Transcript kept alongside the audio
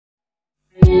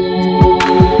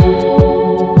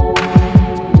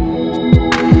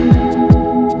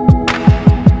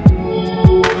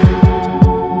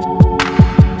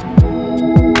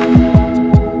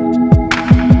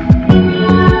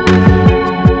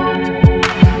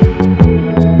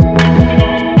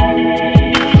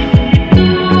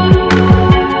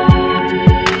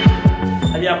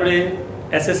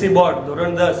SSC board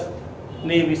ધોરણ 10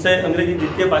 ની વિષય અંગ્રેજી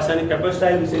દ્વિતીય ભાષાની પેપર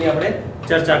સ્ટાઇલ વિશેની આપણે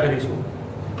ચર્ચા કરીશું.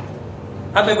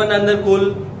 આ પેપરના અંદર કુલ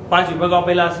 5 વિભાગો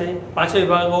આપેલા હશે. 5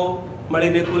 વિભાગો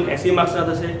મળીને કુલ 80 માર્ક્સના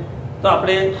થશે. તો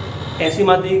આપણે 80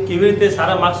 માંથી કેવી રીતે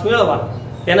સારા માર્ક્સ મેળવવા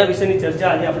તેના વિશેની ચર્ચા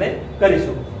આજે આપણે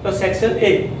કરીશું. તો સેક્શન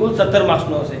A કુલ 17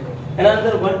 માર્ક્સનો હશે. એના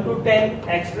અંદર 1 to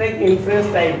 10 એક્સ્ટ્રેક્ટ ઇન્ફરન્સ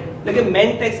ટાઈપ એટલે કે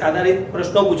મેઇન ટેક્સ્ટ આધારિત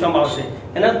પ્રશ્નો પૂછવામાં આવશે.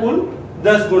 એના કુલ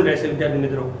 10 ગુણ રહેશે વિદ્યાર્થી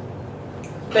મિત્રો.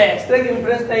 તો એક્સ્ટ્રેક્ટ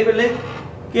ઇન્ફરન્સ ટાઈપ એટલે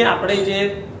કે આપણે જે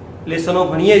લેસનો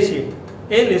ભણીએ છીએ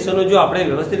એ લેસનો જો આપણે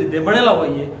વ્યવસ્થિત રીતે ભણેલા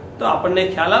હોઈએ તો આપણને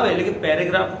ખ્યાલ આવે, એટલે કે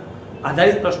પેરેગ્રાફ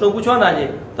આધારિત પ્રશ્નો પૂછવાના છે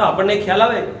તો આપણને ખ્યાલ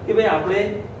આવે કે ભાઈ આપણે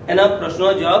એના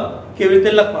પ્રશ્નનો જવાબ કેવી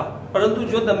રીતે લખવા. પરંતુ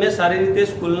જો તમે સારી રીતે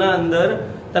સ્કૂલના અંદર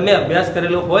તમે અભ્યાસ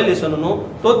કરેલો હોય લેસનોનો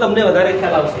તો તમને વધારે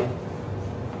ખ્યાલ આવશે.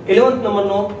 11th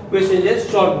નંબરનો ક્વેશ્ચન છે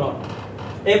શોર્ટ નોટ.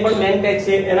 એ પણ મેઇન ટેક્સ્ટ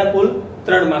છે. એના કુલ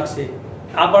 3 માર્ક્સ છે.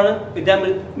 આ પણ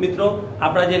વિદ્યાર્થી મિત્રો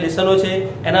આપણા જે લેસનો છે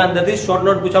એના અંદરથી શોર્ટ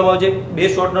નોટ પૂછવામાં આવે છે. 2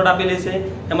 શોર્ટ નોટ આપેલી છે,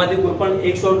 એમાંથી કોઈ પણ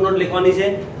એક શોર્ટ નોટ લખવાની છે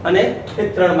અને એ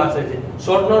 3 માર્ક્સ છે.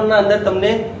 શોર્ટ નોટના અંદર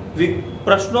તમને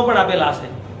પ્રશ્નો પણ આપેલા હશે.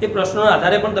 એ પ્રશ્નોના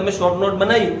આધારે પણ તમે શોર્ટ નોટ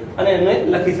બનાવી અને એને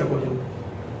લખી શકો છો.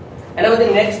 એના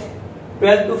પછી નેક્સ્ટ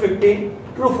 12 to 15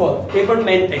 ટ્રુ ફોલ્સ. એ પણ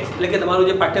મેઇન ટેક્સ્ટ એટલે કે તમારું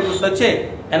જે પાઠ્યપુસ્તક છે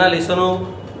એના લેસનો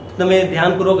તમે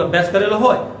ધ્યાનપૂર્વક અભ્યાસ કરેલો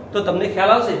હોય તો તમને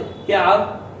ખ્યાલ આવશે કે આ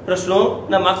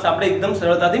પ્રશ્નોના માર્ક્સ આપણે એકદમ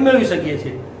સરળતાથી મેળવી શકીએ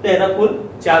છીએ. તો એના કુલ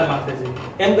 4 માર્ક્સ છે.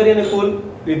 એમ કરીને કુલ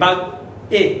વિભાગ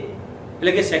A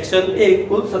એટલે કે સેક્શન A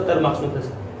કુલ 17 માર્ક્સનો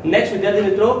થશે. નેક્સ્ટ વિદ્યાર્થી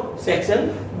મિત્રો સેક્શન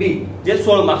B જે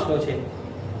 16 માર્ક્સનો છે.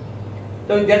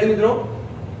 તો વિદ્યાર્થી મિત્રો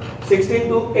 16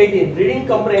 to 18 રીડિંગ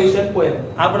કોમ્પ્રિહેન્શન પોએમ.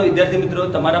 આ પણ વિદ્યાર્થી મિત્રો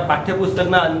તમારા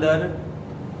પાઠ્યપુસ્તકના અંદર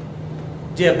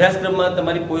જે અભ્યાસક્રમમાં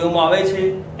તમારી પોએમો આવે છે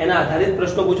એના આધારિત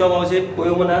પ્રશ્નો પૂછવામાં આવશે.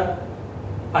 પોએમોના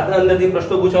અંદરથી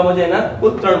પ્રશ્નો પૂછવામાં છે. એના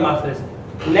કુલ 3 માર્ક્સ રહેશે.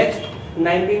 નેક્સ્ટ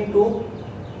 19 to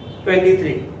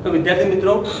 23 તો વિદ્યાર્થી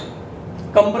મિત્રો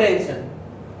comprehension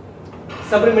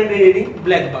supplementary reading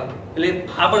black buck. એટલે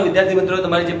આ પણ વિદ્યાર્થી મિત્રો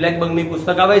તમારી જે બ્લેક બકની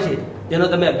પુસ્તક આવે છે જેનો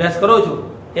તમે અભ્યાસ કરો છો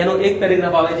એનો એક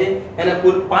પેરેગ્રાફ આવે છે. એના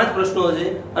કુલ 5 પ્રશ્નો હશે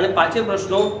અને 5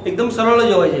 પ્રશ્નો એકદમ સરળ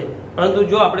જ હોય છે. પરંતુ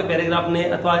જો આપણે પેરેગ્રાફને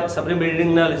અથવા સપ્લિમેન્ટરી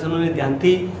રીડિંગના લેસનોને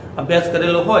ધ્યાનથી અભ્યાસ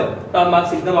કરેલો હોય તો આ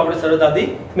માર્ક્સ એકદમ આપણે સરળતાથી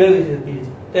મેળવી શકીએ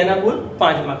છીએ. તો એના કુલ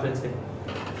 5 માર્ક્સ રહેશે.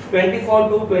 24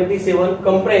 to 27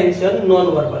 કોમ્પ્રિહેન્શન નોન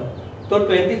વર્બલ. તો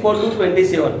 24 to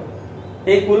 27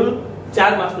 એ કુલ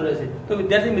 4 માર્ક્સનો રહેશે. તો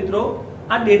વિદ્યાર્થી મિત્રો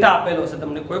આ ડેટા આપેલો છે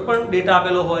તમને, કોઈ પણ ડેટા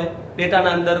આપેલો હોય,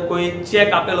 ડેટાના અંદર કોઈ ચેક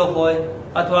આપેલો હોય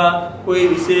અથવા કોઈ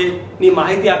વિશેની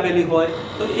માહિતી આપેલી હોય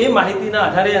તો એ માહિતીના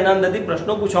આધારે એના અંદરથી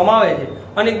પ્રશ્નો પૂછવામાં આવે છે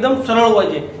અને એકદમ સરળ હોય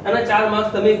છે. એના 4 માર્ક્સ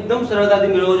તમે એકદમ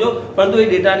સરળતાથી મેળવો છો, પરંતુ એ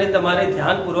ડેટાને તમારે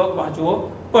ધ્યાનપૂર્વક વાંચવો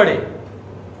પડે.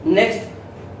 Next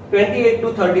 28 to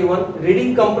 31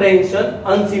 reading comprehension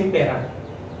unseen para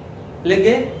એટલે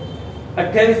કે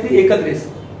 28 થી 31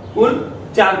 કુલ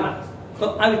 4 માર્ક્સ. તો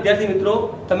આ વિદ્યાર્થી મિત્રો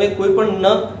તમે કોઈ પણ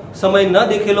સમય ન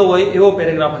દેખેલો હોય એવો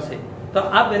પેરેગ્રાફ હશે તો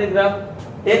આ પેરેગ્રાફ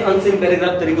એ અનસીન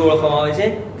પેરેગ્રાફ તરીકે ઓળખવામાં આવે છે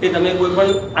કે તમે કોઈ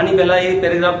પણ આની પહેલા એ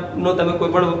પેરેગ્રાફનો તમે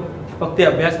કોઈ પણ વખતે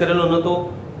અભ્યાસ કરેલો નહોતો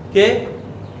કે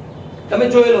તમે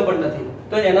જોયેલો પણ નથી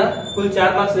તો એના કુલ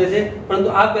 4 માર્ક્સ રહેશે. પરંતુ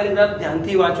આ પેરેગ્રાફ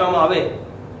ધ્યાનથી વાંચવામાં આવે,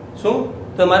 શું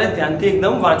તમારે ધ્યાનથી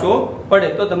એકદમ વાંચવો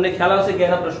પડે તો તમને ખ્યાલ આવશે કે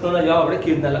એના પ્રશ્નોના જવાબ આપણે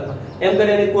કેવી રીતના લખવા. એમ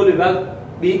કરીને કુલ વિભાગ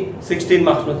B 16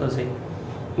 માર્ક્સનો થશે.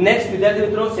 નેક્સ્ટ વિદ્યાર્થી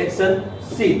મિત્રો સેક્શન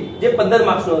C જે 15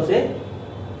 માર્ક્સનો હશે.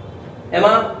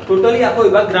 એમાં ટોટલી આખો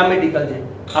વિભાગ ગ્રામેટિકલ છે.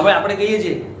 હવે આપણે કહીએ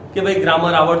છીએ કે ભાઈ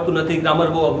ગ્રામર આવડતું નથી, ગ્રામર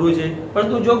બહુ અઘરું છે,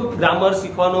 પરંતુ જો ગ્રામર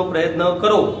શીખવાનો પ્રયત્ન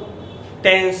કરો,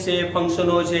 ટેન્સ છે,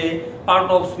 ફંક્શનો છે,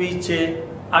 પાર્ટ ઓફ સ્પીચ છે,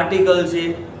 આર્ટિકલ છે,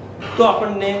 તો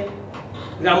આપણને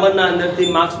ગ્રામરના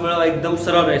અંદરથી માર્ક્સ મેળવવા એકદમ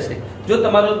સરળ રહેશે. જો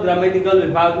તમારો ગ્રામેટિકલ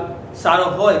વિભાગ સારો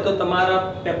હોય તો તમારા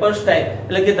પેપર સ્ટાઇલ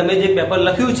એટલે કે તમે જે પેપર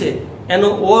લખ્યું છે એનો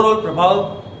ઓવરઓલ પ્રભાવ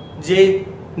જે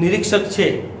નિરીક્ષક છે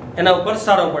એના ઉપર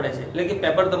સારો પડે છે. એટલે કે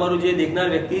પેપર તમારું જે દેખનાર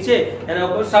વ્યક્તિ છે એના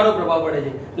ઉપર સારો પ્રભાવ પડે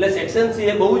છે. એટલે સેક્શન C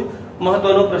એ બહુ જ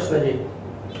મહત્વનો પ્રશ્ન છે.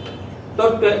 તો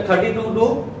 32 to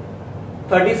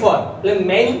 34 એટલે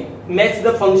મેઇન મેચ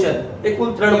ધ ફંક્શન એ કુલ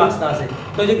 3 માર્ક્સના હશે.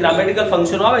 તો જે ગ્રામેટિકલ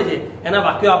ફંક્શનો આવે છે એના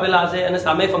વાક્યો આપેલા હશે અને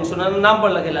સામે ફંક્શનોના નામ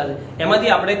પણ લખેલા હશે.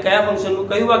 એમાંથી આપણે કયા ફંક્શનનું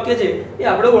કયું વાક્ય છે એ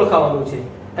આપણે ઓળખાવાનું છે.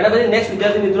 એના પછી નેક્સ્ટ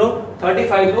વિદ્યાર્થી મિત્રો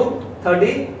 35 to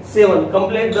 37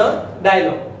 કમ્પ્લીટ ધ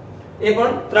ડાયલોગ. એ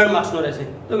પણ 3 માર્ક્સનો રહેશે.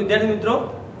 તો વિદ્યાર્થી મિત્રો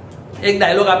એક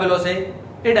ડાયલોગ આપેલો છે,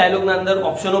 એ ડાયલોગના અંદર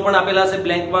ઓપ્શનો પણ આપેલા હશે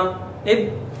બ્લેન્કમાં. એ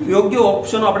યોગ્ય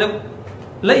ઓપ્શનો આપણે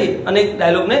લઈ અને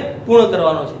ડાયલોગને પૂર્ણ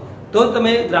કરવાનો છે. તો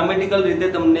તમે ગ્રામેટિકલ રીતે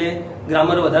તમને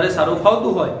ગ્રામર વધારે સારું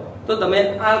ફાવતું હોય તો તમે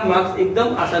આ માર્ક્સ એકદમ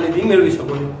આસાનીથી મેળવી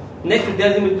શકો છો. નેક્સ્ટ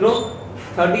વિદ્યાર્થી મિત્રો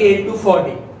 38 to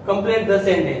 40 કમ્પ્લીટ ધ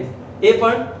સેન્ટેન્સ. એ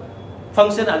પણ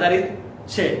ફંક્શન આધારિત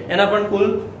છે. એના પણ કુલ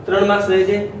 3 માર્ક્સ રહે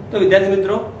છે. તો વિદ્યાર્થી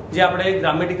મિત્રો જે આપણે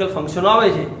ગ્રામેટિકલ ફંક્શનો આવે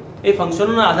છે એ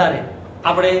ફંક્શનોના આધારે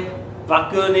આપણે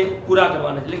વાક્યોને પૂરા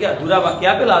કરવાના છે. એટલે કે અધૂરા વાક્ય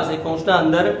આપેલા હશે, કૌંસના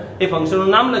અંદર એ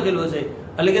ફંક્શનનું નામ લખેલું હશે,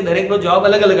 એટલે કે દરેકનો જવાબ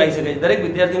અલગ અલગ આવી શકે છે, દરેક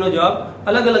વિદ્યાર્થીનો જવાબ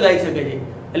અલગ અલગ આવી શકે છે.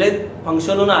 એટલે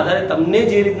ફંક્શનોના આધારે તમને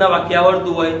જે રીતના વાક્ય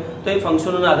આવડતું હોય તો એ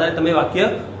ફંક્શનોના આધારે તમે વાક્ય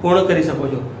પૂર્ણ કરી શકો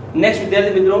છો. નેક્સ્ટ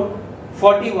વિદ્યાર્થી મિત્રો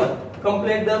 41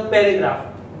 કમ્પ્લીટ ધ પેરેગ્રાફ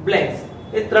બ્લેન્ક્સ,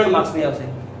 એ 3 માર્ક્સની આવશે.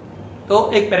 તો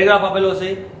એક પેરેગ્રાફ આપેલો હશે,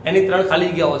 એની 3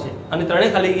 ખાલી જગ્યાઓ હશે અને 3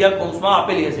 ખાલી જગ્યા કૌંસમાં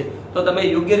આપેલી હશે. તો તમે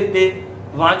યોગ્ય રીતે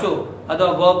વાંચો,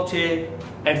 અથવા વર્બ છે,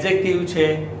 એડજેક્ટિવ છે,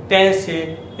 ટેન્સ છે,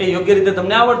 એ યોગ્ય રીતે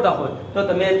તમને આવડતા હોય તો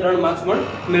તમે 3 માર્ક્સ પણ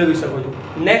મેળવી શકો છો.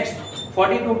 Next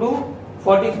 42 two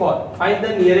 44 find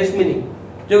the nearest meaning.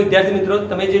 જો વિદ્યાર્થી મિત્રો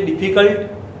તમે જે ડિફિકલ્ટ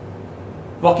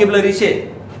વોકેબ્યુલરી છે,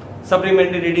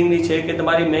 સપ્લિમેન્ટરી રીડિંગની છે કે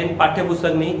તમારી મેઇન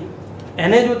પાઠ્યપુસ્તકની,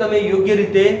 એને જો તમે યોગ્ય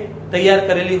રીતે તૈયાર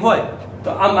કરેલી હોય તો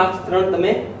આ માર્ક્સ 3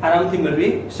 તમે આરામથી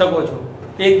મેળવી શકો છો.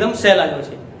 એ એકદમ સહેલા જ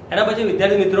છે. એના પછી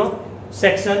વિદ્યાર્થી મિત્રો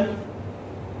સેક્શન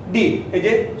ડી એ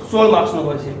જે 16 માર્ક્સનો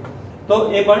હોય છે, તો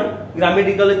એ પણ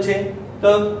ગ્રામેટિકલ જ છે.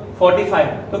 તો 45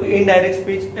 તો ઇનડાયરેક્ટ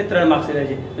સ્પીચ એ 3 માર્ક્સ રહે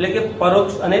છે, એટલે કે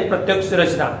પરોક્ષ અને પ્રત્યક્ષ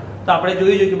રચના. તો આપણે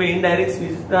જોયું છે કે ભાઈ ઇનડાયરેક્ટ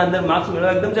સ્પીચના અંદર માર્ક્સ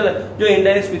મેળવવા એકદમ ચાલે. જો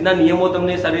ઇનડાયરેક્ટ સ્પીચના નિયમો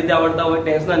તમને સારી રીતે આવડતા હોય,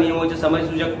 ટેન્સના નિયમો છે,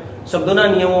 સમયસૂચક શબ્દોના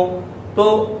નિયમો, તો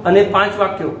અને 5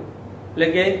 વાક્યો, એટલે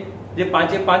કે જે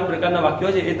 5 પ્રકારના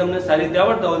વાક્યો છે એ તમને સારી રીતે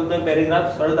આવડતા હોય તો તમે પેરેગ્રાફ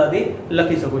સરળતાથી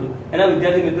લખી શકો છો. એના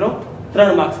વિદ્યાર્થી મિત્રો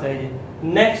 3 માર્ક્સ રહે છે.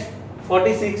 Next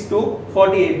 46 two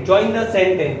 48 join the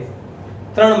sentence,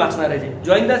 3 માર્ક્સના રહે છે.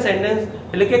 જોઈન ધ સેન્ટેન્સ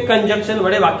એટલે કે કન્જક્શન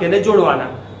વડે વાક્યને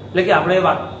જોડવાના. એટલે કે આપણે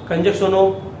કન્જક્શનો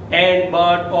and,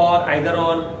 but, or, either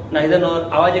or, neither નોર,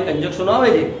 આવા જે કન્જક્શનો આવે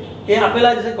છે એ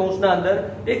આપેલા છે કૌંસના અંદર.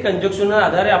 એ કન્જક્શનના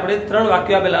આધારે આપણે 3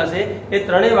 વાક્યો આપેલા હશે, એ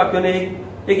 3 વાક્યોને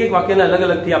એક વાક્યને અલગ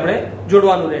અલગથી આપણે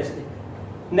જોડવાનું રહેશે.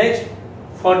 Next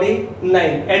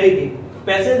 49 editing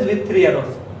passage with 3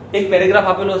 errors. એક પેરેગ્રાફ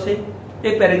આપેલો હશે, એ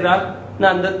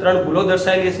પેરેગ્રાફના અંદર 3 ભૂલો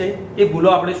દર્શાવેલી હશે. એ ભૂલો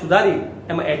આપણે સુધારી,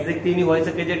 એમાં એડજેક્ટિવની હોઈ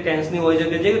શકે છે, ટેન્સની હોઈ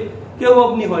શકે છે કે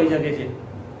વર્બની હોઈ શકે છે.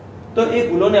 તો એ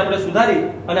ભૂલોને આપણે સુધારી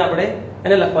અને આપણે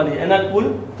એને લખવાની છે. એના કુલ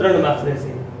 3 માર્ક્સ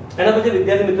રહેશે. એના પછી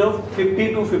વિદ્યાર્થી મિત્રો 50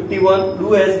 two 51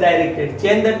 do as directed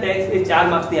change the text, એ 4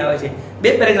 માર્ક્સની આવે છે.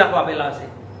 2 પેરેગ્રાફ આપેલા હશે,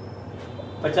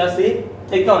 50 થી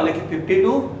 51, એટલે કે 50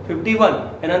 ટુ 51,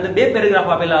 એના અંદર 2 પેરેગ્રાફ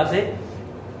આપેલા હશે.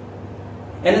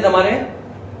 એને તમારે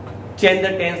change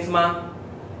the ટેન્સમાં,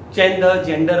 change the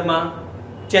જેન્ડરમાં,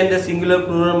 change the singular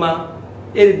પ્લુરલમાં,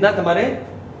 એ રીતના તમારે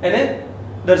એને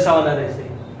દર્શાવવાના રહેશે.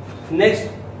 Next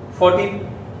 50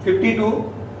 two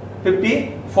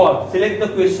 54 select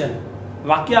the question.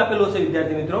 વાક્ય આપેલું છે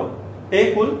વિદ્યાર્થી મિત્રો, એ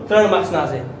કુલ 3 માર્ક્સના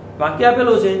હશે. વાક્ય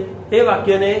આપેલું છે, એ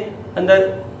વાક્યને અંદર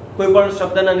કોઈ પણ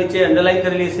શબ્દના નીચે અંડરલાઈન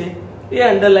કરેલી છે, એ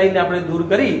અંડરલાઈનને આપણે દૂર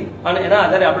કરી અને એના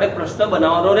આધારે આપણે પ્રશ્ન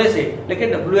બનાવવાનો રહેશે, એટલે કે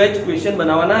WH ક્વેશ્ચન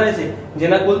બનાવવાના રહેશે,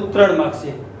 જેના કુલ 3 માર્ક્સ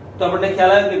છે. તો આપણને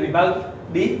ખ્યાલ આવે કે વિભાગ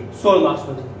ડી 16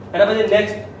 માર્ક્સનો છે. એના પછી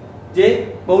નેક્સ્ટ જે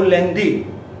બહુ લેન્ધી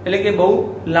એટલે કે બહુ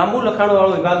લાંબુ લખાણ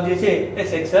વાળો વિભાગ જે છે એ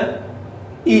સેક્શન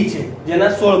ઈ છે, જેના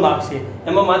 16 માર્ક્સ છે.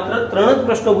 એમાં માત્ર 3 જ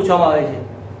પ્રશ્નો પૂછવામાં આવે છે,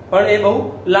 પણ એ બહુ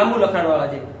લાંબુ લખાણ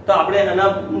વાળા છે. તો આપણે આના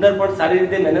અંદર પણ સારી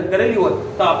રીતે મહેનત કરેલી હોય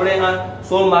તો આપણે આ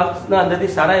 16 માર્ક્સના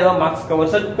અંદરથી સારા એવા માર્ક્સ કવર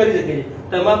કરી શકીએ છીએ.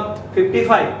 તો એમાં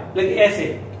 55 એટલે કે એસે,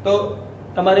 તો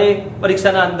તમારે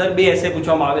પરીક્ષાના અંદર 2 એસે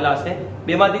પૂછવામાં આવેલા હશે,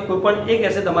 2 માંથી કોઈ પણ એક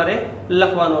એસે તમારે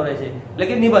લખવાનો રહેશે, એટલે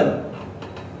કે નિબંધ.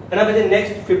 એના પછી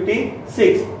નેક્સ્ટ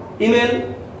 56 ઈમેલ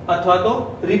અથવા તો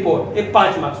રિપોર્ટ, એ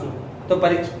 5 માર્ક્સનું. તો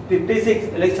 56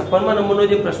 એટલે 56મા નંબરનો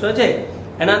જે પ્રશ્ન છે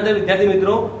એના અંદર વિદ્યાર્થી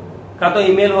મિત્રો કાં તો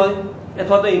ઈમેલ હોય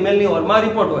અથવા તો ઈમેલની ઓરમાં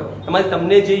રિપોર્ટ હોય, એમાંથી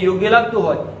તમને જે યોગ્ય લાગતું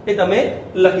હોય એ તમે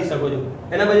લખી શકો છો.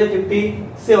 એના પછી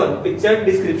 57 પિક્ચર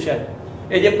ડિસ્ક્રિપ્શન,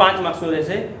 એ જે 5 માર્ક્સનું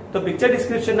રહેશે. તો પિક્ચર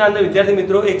ડિસ્ક્રિપ્શનના અંદર વિદ્યાર્થી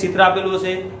મિત્રો એક ચિત્ર આપેલું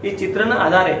હશે, એ ચિત્રના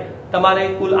આધારે તમારે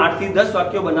કુલ 8 થી 10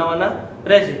 વાક્યો બનાવવાના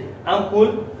રહેશે. આમ કુલ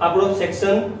આપણો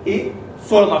સેક્શન એ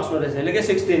 16 માર્ક્સનો રહેશે, એટલે કે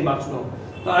 16 માર્ક્સનો.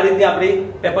 તો આ રીતે આપણી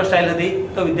પેપર સ્ટાઇલ હતી.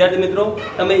 તો વિદ્યાર્થી મિત્રો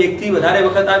તમે 1 થી વધારે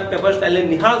વખત આ પેપર સ્ટાઇલને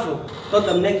નિહાળશો તો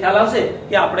તમને ખ્યાલ આવશે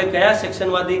કે આપણે કયા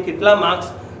સેક્શનમાંથી કેટલા માર્ક્સ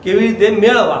કેવી રીતે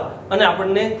મેળવવા અને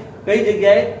આપણને કઈ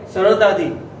જગ્યાએ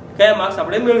સરળતાથી કયા માર્ક્સ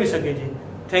આપણે મેળવી શકીએ છીએ.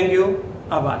 થેન્ક યુ,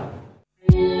 આભાર.